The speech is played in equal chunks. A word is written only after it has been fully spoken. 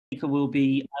speaker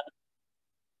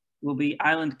will be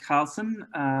Eilind Karlsson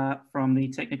from the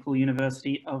Technical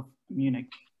University of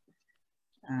Munich.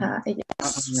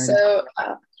 Yes. So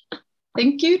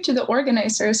thank you to the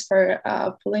organizers for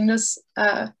pulling this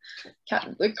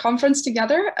conference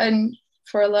together and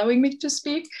for allowing me to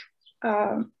speak.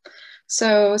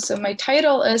 So my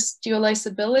title is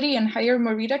Dualizability in Higher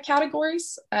Morita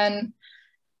Categories. And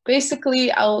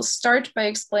basically, I'll start by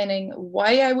explaining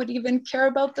why I would even care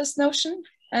about this notion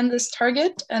and this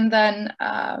target. And then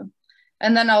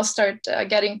I'll start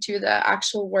getting to the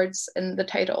actual words in the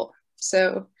title.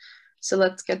 So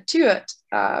let's get to it.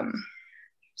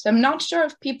 So I'm not sure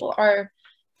if people are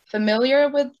familiar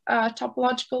with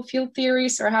topological field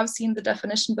theories or have seen the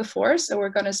definition before. So we're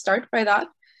going to start by that.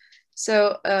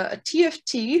 So a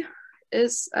TFT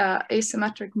is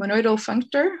asymmetric monoidal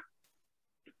functor.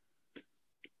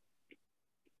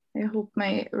 I hope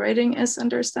my writing is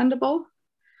understandable.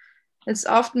 It's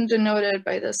often denoted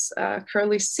by this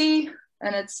curly C,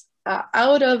 and it's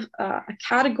out of a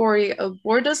category of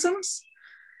Bordisms,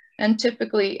 and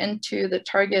typically into the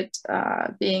target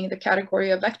being the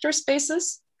category of vector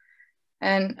spaces.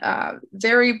 And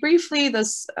very briefly,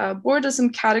 this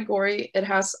Bordism category, it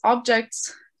has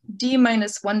objects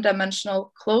D-1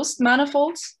 dimensional closed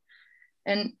manifolds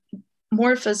and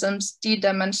morphisms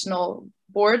D-dimensional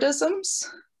Bordisms,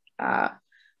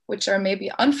 which are maybe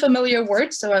unfamiliar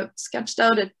words. So I've sketched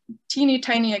out a teeny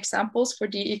tiny examples for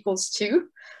D equals 2.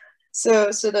 So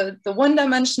the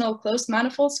one-dimensional closed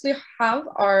manifolds we have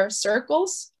are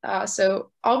circles.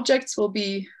 So objects will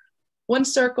be one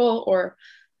circle or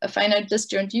a finite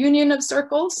disjoint union of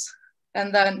circles.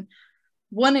 And then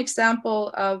one example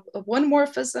of one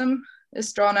morphism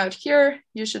is drawn out here.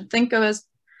 You should think of it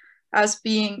as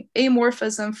being a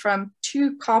morphism from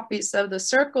two copies of the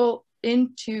circle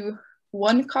into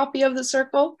one copy of the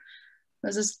circle.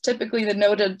 This is typically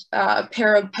denoted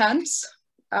pair of pens.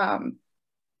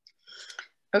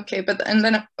 Okay, and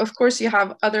then of course you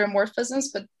have other morphisms,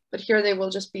 but here they will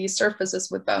just be surfaces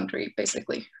with boundary,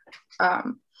 basically.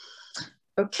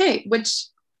 Okay, which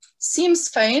seems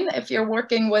fine if you're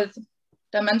working with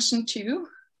dimension 2,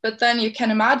 but then you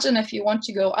can imagine if you want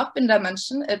to go up in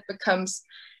dimension, it becomes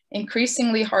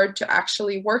increasingly hard to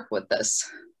actually work with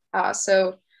this.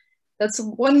 So that's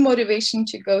one motivation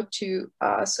to go to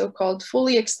so-called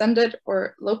fully extended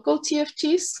or local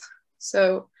TFTs.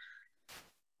 So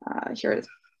here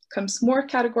comes more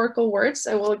categorical words.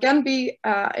 It will again be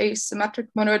a symmetric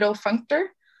monoidal functor,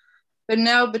 but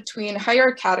now between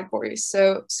higher categories.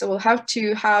 So we'll have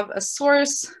to have a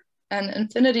source and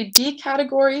infinity D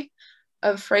category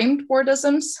of framed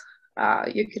Bordisms.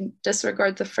 You can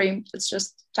disregard the framed, it's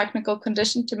just technical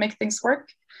condition to make things work.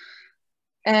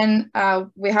 And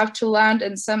we have to land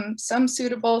in some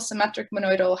suitable symmetric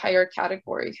monoidal higher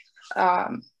category.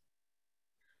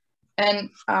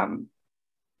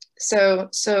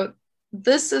 So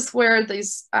this is where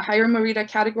these higher Morita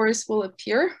categories will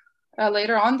appear.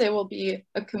 Later on, they will be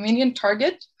a convenient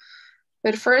target.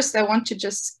 But first, I want to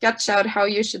just sketch out how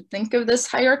you should think of this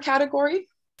higher category.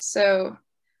 So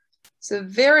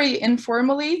very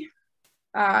informally,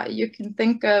 you can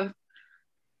think of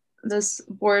this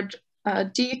board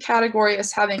D category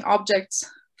as having objects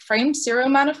framed zero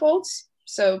manifolds.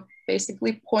 So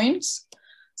basically points,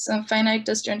 some finite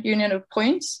disjoint union of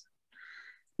points.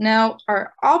 Now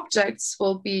our objects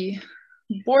will be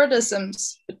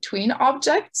Bordisms between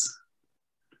objects.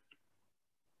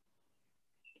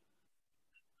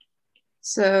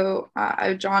 So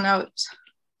I've drawn out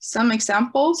some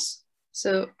examples.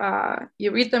 So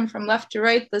you read them from left to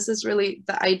right. This is really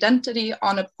the identity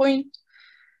on a point.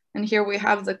 And here we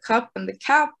have the cup and the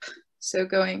cap. So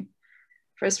going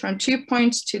first from 2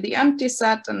 points to the empty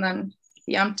set and then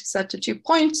the empty set to 2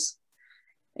 points.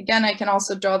 Again, I can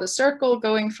also draw the circle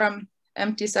going from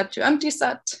empty set to empty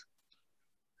set.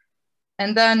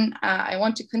 And then I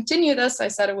want to continue this. I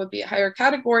said it would be a higher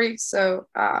category. So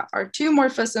our two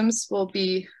morphisms will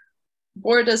be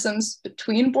Bordisms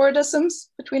between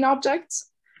objects.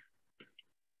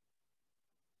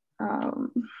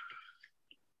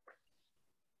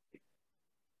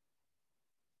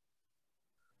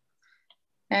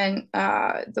 And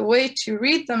the way to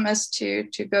read them is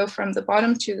to go from the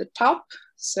bottom to the top.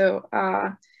 So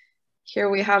here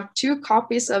we have two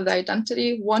copies of the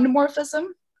identity, one morphism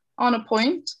on a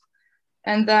point.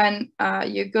 And then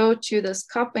you go to this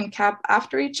cup and cap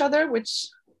after each other, which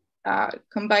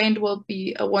combined will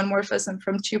be a one morphism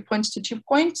from 2 points to 2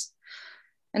 points.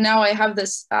 And now I have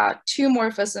this two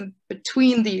morphism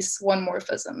between these one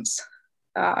morphisms.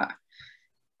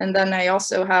 And then I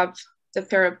also have the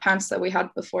pair of pants that we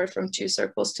had before from 2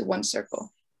 circles to 1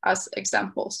 circle as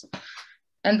examples.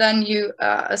 And then you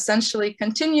essentially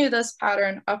continue this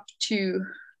pattern up to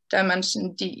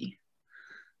dimension D.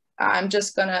 I'm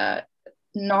just gonna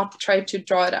not try to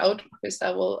draw it out because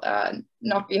that will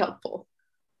not be helpful.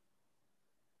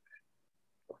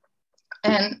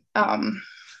 And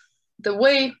the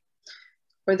way,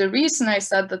 or the reason I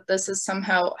said that this is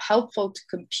somehow helpful to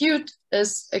compute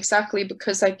is exactly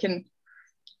because I can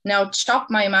now chop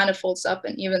my manifolds up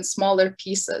in even smaller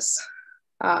pieces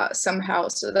somehow.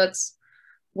 So that's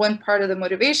one part of the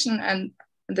motivation, and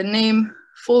the name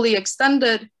fully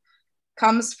extended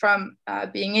comes from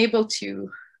being able to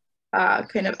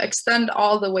kind of extend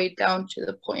all the way down to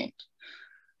the point.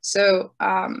 So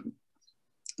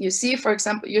you see, for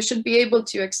example, you should be able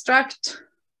to extract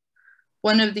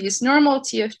one of these normal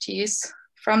TFTs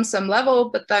from some level,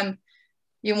 but then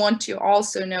you want to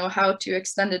also know how to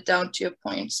extend it down to a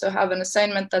point. So have an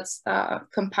assignment that's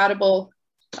compatible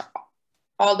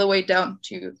all the way down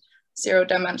to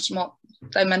zero-dimensional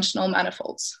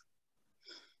manifolds.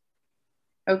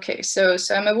 Okay, so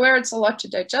I'm aware it's a lot to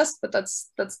digest, but that's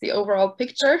the overall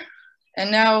picture. And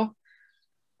now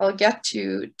I'll get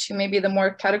to maybe the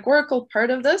more categorical part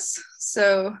of this.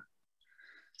 So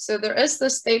there is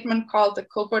this statement called the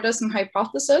cobordism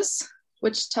hypothesis,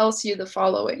 which tells you the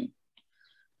following.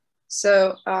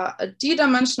 So a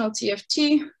d-dimensional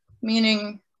TFT,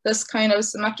 meaning this kind of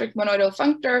symmetric monoidal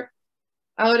functor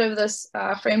out of this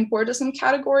framed bordism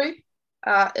category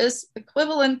is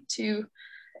equivalent to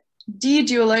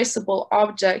de-dualizable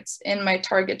objects in my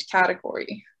target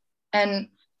category. And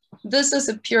this is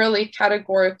a purely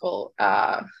categorical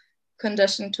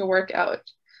condition to work out.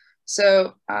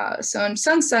 So in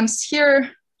some sense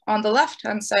here on the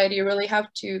left-hand side, you really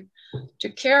have to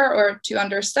care or to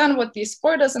understand what these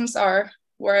bordisms are,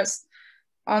 whereas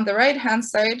on the right-hand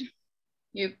side,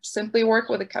 you simply work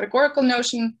with a categorical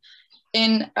notion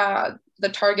in the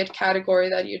target category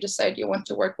that you decide you want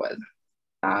to work with.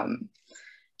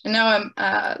 And now I'm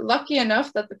lucky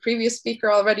enough that the previous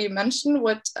speaker already mentioned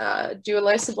what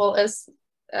dualizable is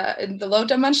in the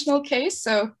low-dimensional case.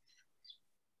 So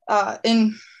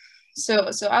asking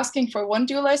for one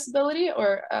dualizability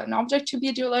or an object to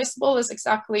be dualizable is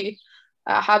exactly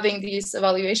having these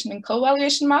evaluation and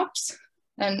co-evaluation maps.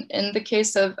 And in the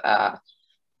case of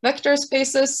vector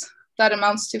spaces, that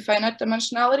amounts to finite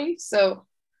dimensionality. So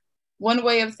one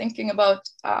way of thinking about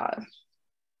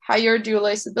higher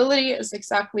dualizability is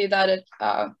exactly that it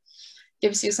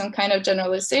gives you some kind of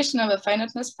generalization of a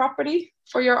finiteness property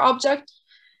for your object.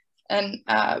 And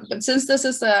but since this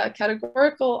is a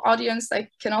categorical audience, I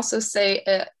can also say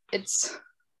it's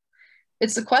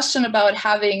a question about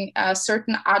having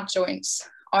certain adjoints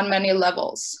on many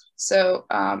levels. So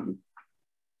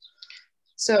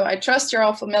so I trust you're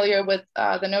all familiar with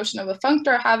the notion of a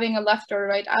functor having a left or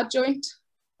right adjoint,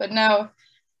 but now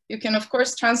you can of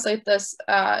course translate this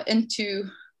into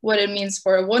what it means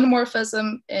for a one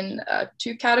morphism in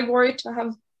two category to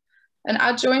have an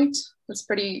adjoint. It's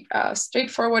pretty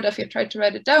straightforward if you try to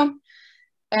write it down.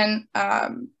 And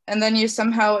then you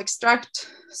somehow extract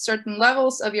certain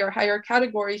levels of your higher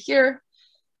category here,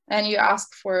 and you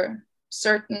ask for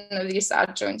certain of these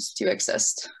adjoints to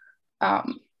exist.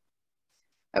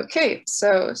 Okay,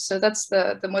 so that's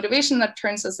the motivation that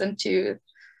turns us into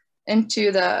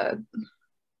the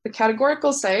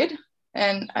categorical side.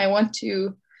 And I want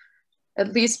to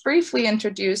at least briefly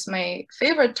introduce my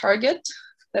favorite target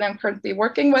that I'm currently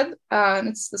working with. And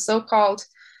it's the so-called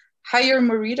higher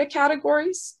Morita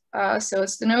categories. So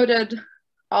it's denoted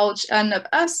alg n of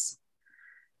S.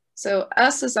 So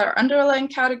S is our underlying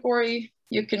category.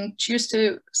 You can choose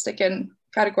to stick in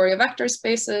category of vector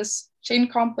spaces, chain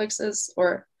complexes,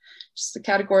 or just the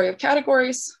category of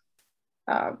categories,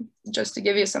 just to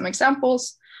give you some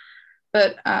examples.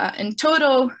 But in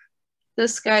total,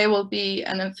 this guy will be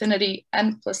an infinity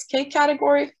n plus k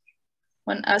category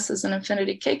when S is an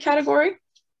infinity k category.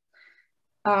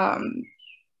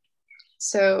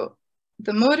 So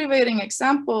the motivating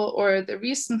example or the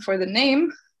reason for the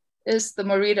name is the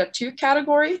Morita 2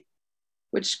 category,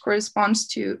 which corresponds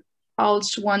to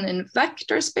alg1 in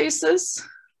vector spaces.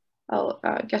 I'll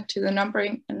get to the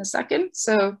numbering in a second.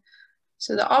 So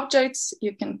the objects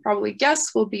you can probably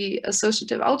guess will be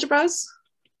associative algebras.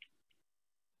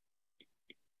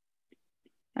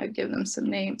 I'll give them some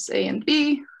names, A and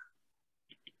B,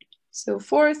 so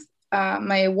forth.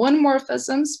 My one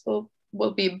morphisms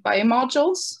will be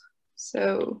bimodules.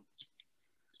 So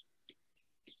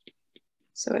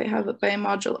I have a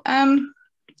bimodule M.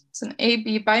 It's an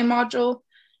AB bimodule.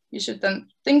 You should then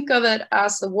think of it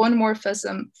as a one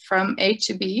morphism from A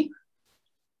to B.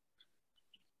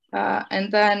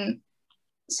 And then,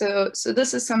 so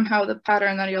this is somehow the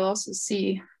pattern that you'll also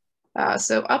see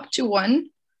So up to 1,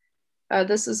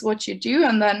 this is what you do.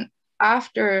 And then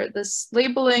after this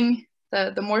labeling,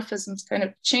 the morphisms kind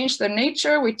of change their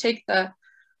nature. We take the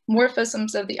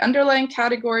morphisms of the underlying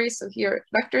category, so here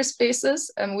vector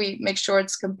spaces, and we make sure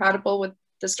it's compatible with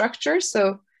the structure.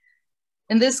 So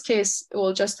in this case, it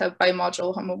will just have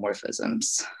bimodule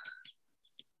homomorphisms.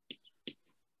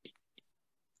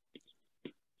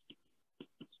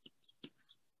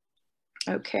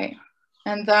 Okay,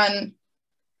 and then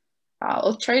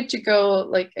I'll try to go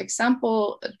like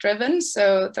example driven.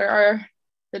 So there are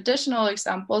additional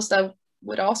examples that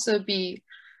would also be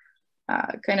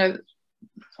kind of,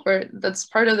 or that's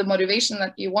part of the motivation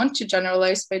that you want to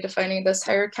generalize by defining this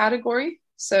higher category.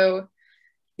 So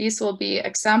these will be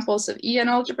examples of EN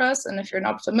algebras. And if you're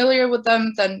not familiar with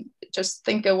them, then just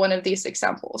think of one of these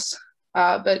examples.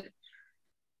 But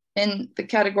in the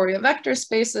category of vector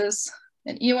spaces,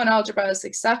 an E1 algebra is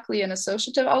exactly an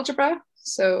associative algebra.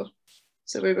 So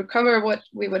we recover what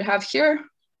we would have here.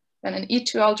 And an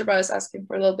E2 algebra is asking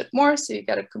for a little bit more, so you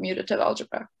get a commutative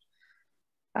algebra.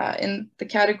 In the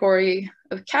category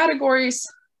of categories,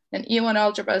 an E1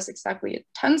 algebra is exactly a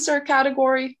tensor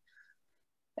category.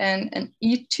 And an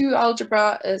E2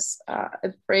 algebra is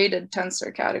a braided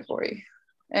tensor category.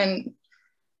 And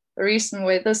the reason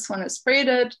why this one is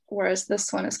braided, whereas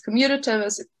this one is commutative,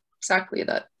 is exactly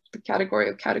that the category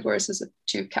of categories is a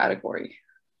 2 category,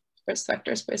 whereas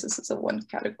vector spaces is a 1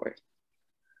 category.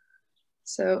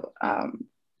 So,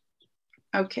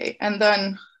 okay, and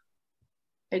then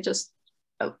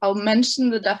I'll mention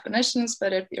the definitions,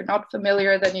 but if you're not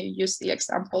familiar, then you use the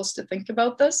examples to think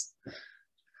about this.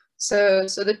 So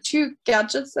the 2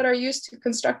 gadgets that are used to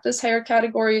construct this higher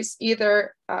category is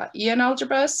either EN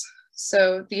algebras.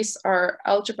 So these are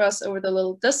algebras over the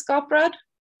little disk opred,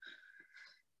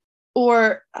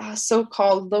 or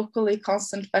so-called locally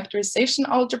constant factorization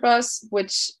algebras,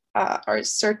 which are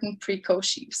certain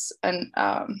pre-Cauchys. And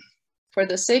for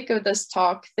the sake of this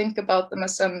talk, think about them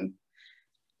as some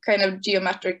kind of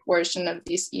geometric version of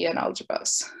these EN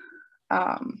algebras.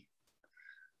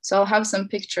 So I'll have some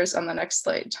pictures on the next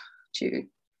slide too.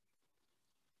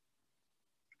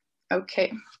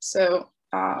 Okay, so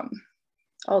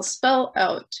I'll spell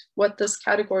out what this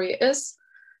category is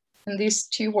in these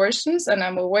 2 versions, and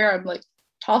I'm aware I'm like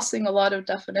tossing a lot of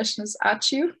definitions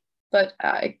at you, but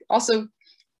I also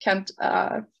can't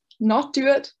not do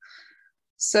it.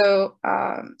 So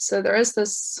there is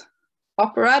this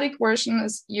operatic version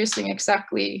is using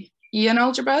exactly EN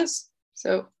algebras.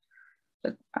 So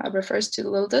that refers to the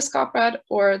little disk opred,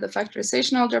 or the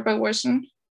factorization algebra version.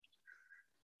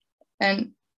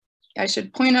 And I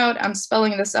should point out, I'm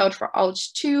spelling this out for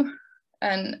alg2,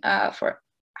 and for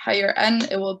higher n,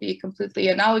 it will be completely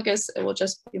analogous. It will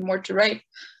just be more to write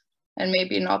and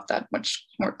maybe not that much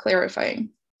more clarifying.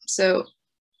 So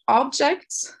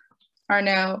objects are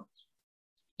now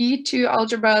E2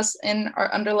 algebras in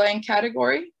our underlying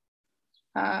category,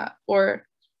 or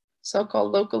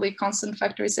so-called locally constant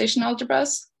factorization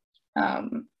algebras.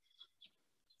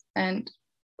 And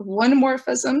 1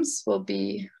 morphisms will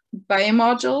be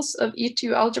bimodules of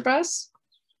E2 algebras,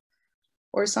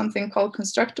 or something called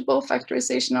constructible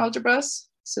factorization algebras.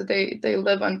 So they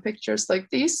live on pictures like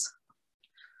these.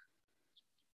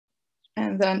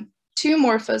 And then 2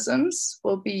 morphisms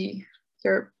will be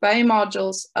your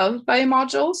bimodules of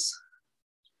bimodules,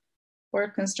 or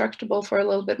constructible for a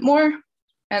little bit more.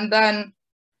 And then,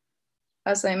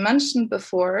 as I mentioned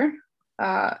before,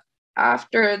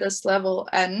 after this level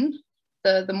n,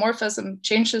 the morphism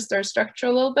changes their structure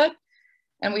a little bit,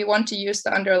 and we want to use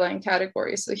the underlying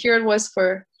category. So here it was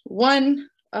for 1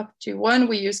 up to 1,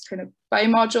 we used kind of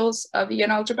bimodules of EN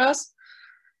algebras.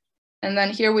 And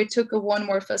then here we took a 1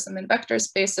 morphism in vector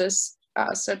spaces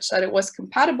such that it was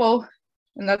compatible.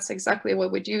 And that's exactly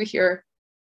what we do here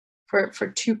for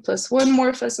 2 + 1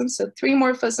 morphisms. So 3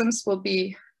 morphisms will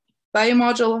be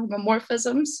bimodule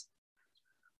homomorphisms,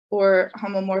 or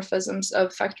homomorphisms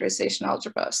of factorization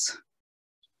algebras.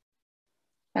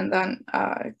 And then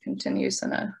it continues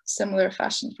in a similar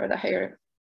fashion for the higher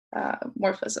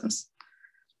morphisms.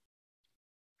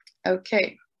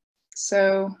 Okay,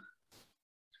 so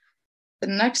the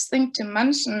next thing to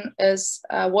mention is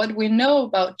what we know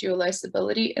about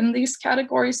dualizability in these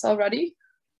categories already.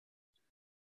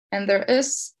 And there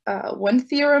is 1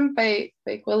 theorem by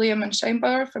William and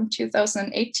Scheinbauer from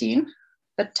 2018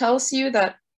 that tells you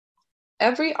that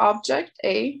every object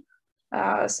A,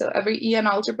 so every EN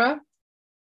algebra,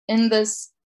 in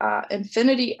this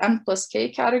infinity n plus k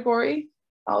category,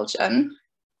 alg n,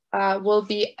 will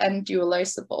be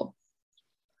n-dualizable.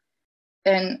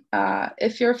 And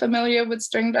if you're familiar with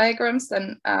string diagrams,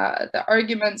 then the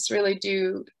arguments really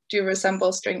do do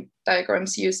resemble string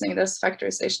diagrams using this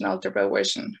factorization algebra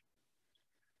version.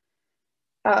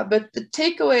 But the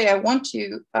takeaway I want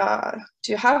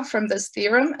to have from this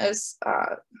theorem is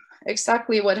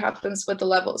exactly what happens with the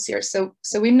levels here. So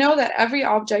we know that every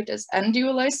object is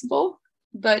n-dualizable,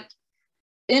 but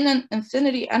in an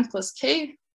infinity n plus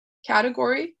k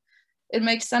category, it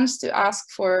makes sense to ask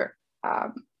for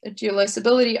a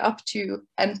dualizability up to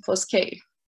n plus k.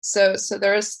 So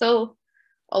there is still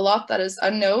a lot that is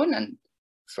unknown. And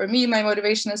for me, my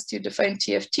motivation is to define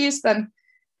TFTs. Then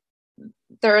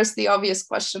there is the obvious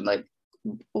question, like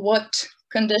what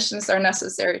conditions are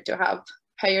necessary to have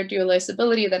higher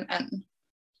dualizability than n?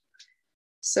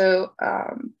 So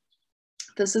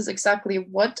this is exactly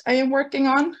what I am working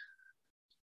on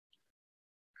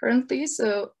currently.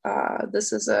 So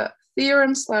this is a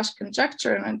theorem /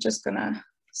 conjecture, and I'm just gonna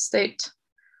state.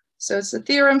 So it's a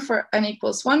theorem for n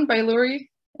equals 1 by Lurie.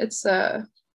 It's a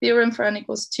theorem for n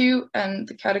equals 2 and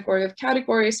the category of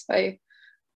categories by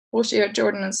Bouchier,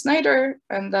 Jordan, and Snyder.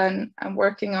 And then I'm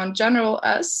working on general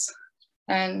S,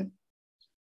 and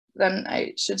then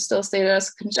I should still state it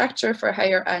as conjecture for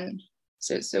higher n.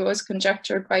 So it was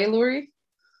conjectured by Lurie.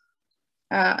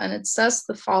 And it says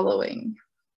the following.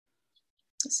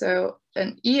 So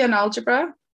an E in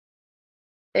algebra,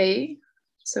 A,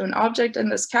 so an object in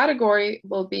this category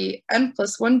will be n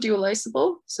plus 1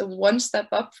 dualizable, so one step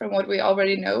up from what we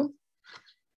already know,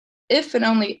 if and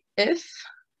only if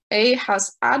A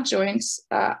has adjoints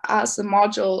as a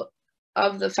module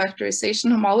of the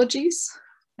factorization homologies.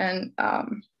 And I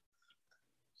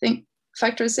think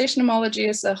factorization homology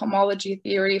is a homology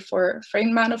theory for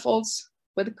frame manifolds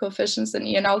with coefficients in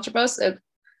E in algebras.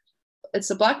 It's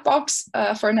a black box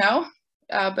for now.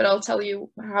 But I'll tell you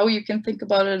how you can think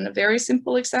about it in a very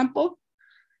simple example.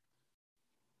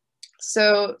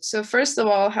 So first of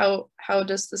all, how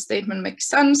does the statement make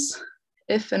sense?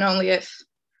 If and only if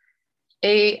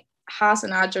A has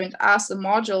an adjoint as a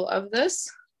module of this.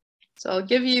 So I'll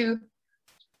give you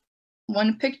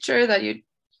one picture that you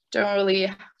don't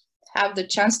really have the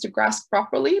chance to grasp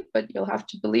properly, but you'll have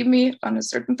to believe me on a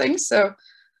certain thing. So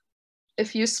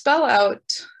if you spell out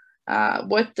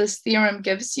what this theorem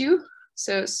gives you,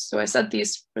 so I said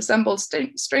these resemble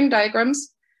string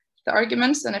diagrams, the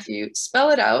arguments, and if you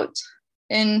spell it out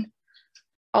in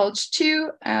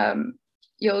alg2,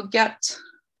 you'll get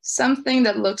something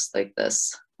that looks like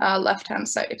this left-hand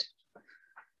side.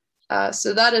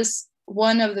 So that is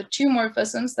one of the two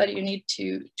morphisms that you need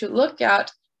to look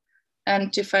at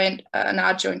and to find an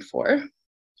adjoint for.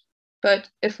 But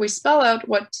if we spell out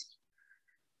what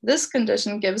this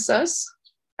condition gives us,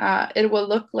 it will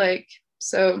look like,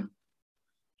 so,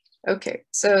 okay,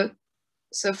 so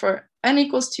for n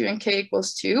equals 2 and k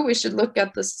equals 2, we should look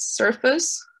at the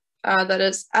surface that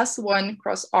is S1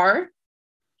 cross R.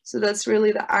 So that's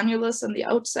really the annulus on the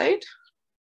outside.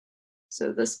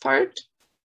 So this part,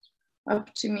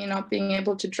 up to me not being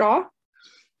able to draw.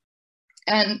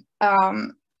 And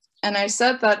I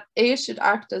said that A should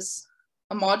act as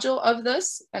a module of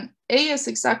this, and A is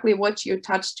exactly what you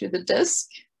attach to the disk.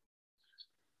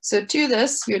 So to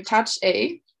this, you attach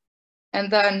A,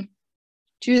 and then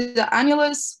to the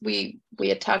annulus, we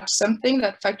attach something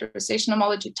that factorization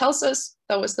homology tells us.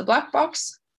 That was the black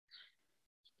box.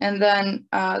 And then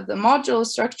the module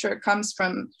structure comes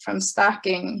from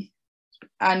stacking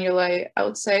annuli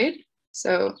outside.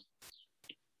 So,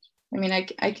 I mean,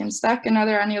 I can stack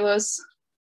another annulus,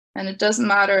 and it doesn't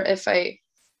matter if I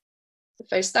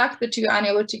stack the two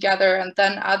annuli together and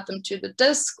then add them to the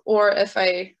disk, or if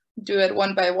I do it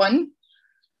one by one.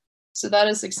 So that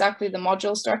is exactly the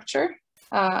module structure.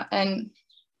 And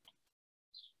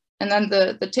then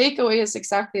the takeaway is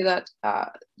exactly that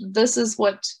this is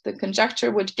what the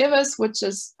conjecture would give us, which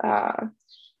is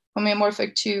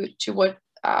homeomorphic to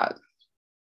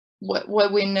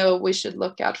what we know we should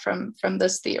look at from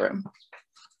this theorem.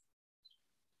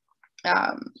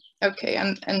 Okay,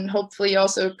 and hopefully you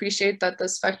also appreciate that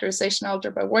this factorization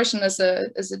algebra version is a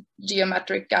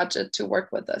geometric gadget to work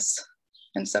with this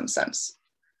in some sense.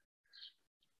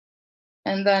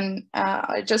 And then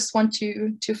I just want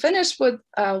to finish with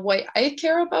why I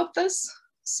care about this.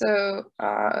 So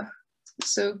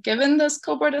given this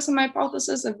cobordism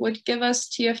hypothesis, it would give us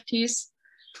TFTs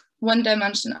one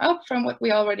dimension up from what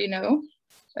we already know.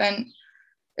 And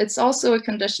it's also a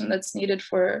condition that's needed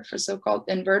for so-called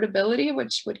invertibility,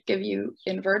 which would give you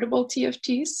invertible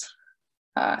TFTs.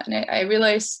 And I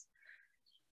realize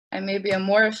I maybe am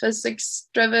more physics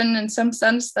driven in some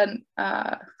sense than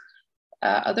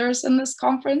others in this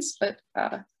conference, but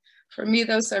for me,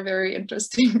 those are very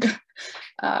interesting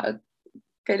kind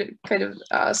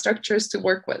of structures to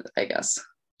work with, I guess.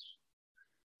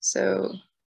 So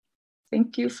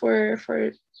thank you for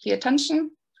the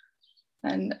attention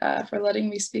and for letting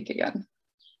me speak again.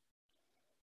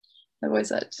 That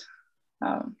was it.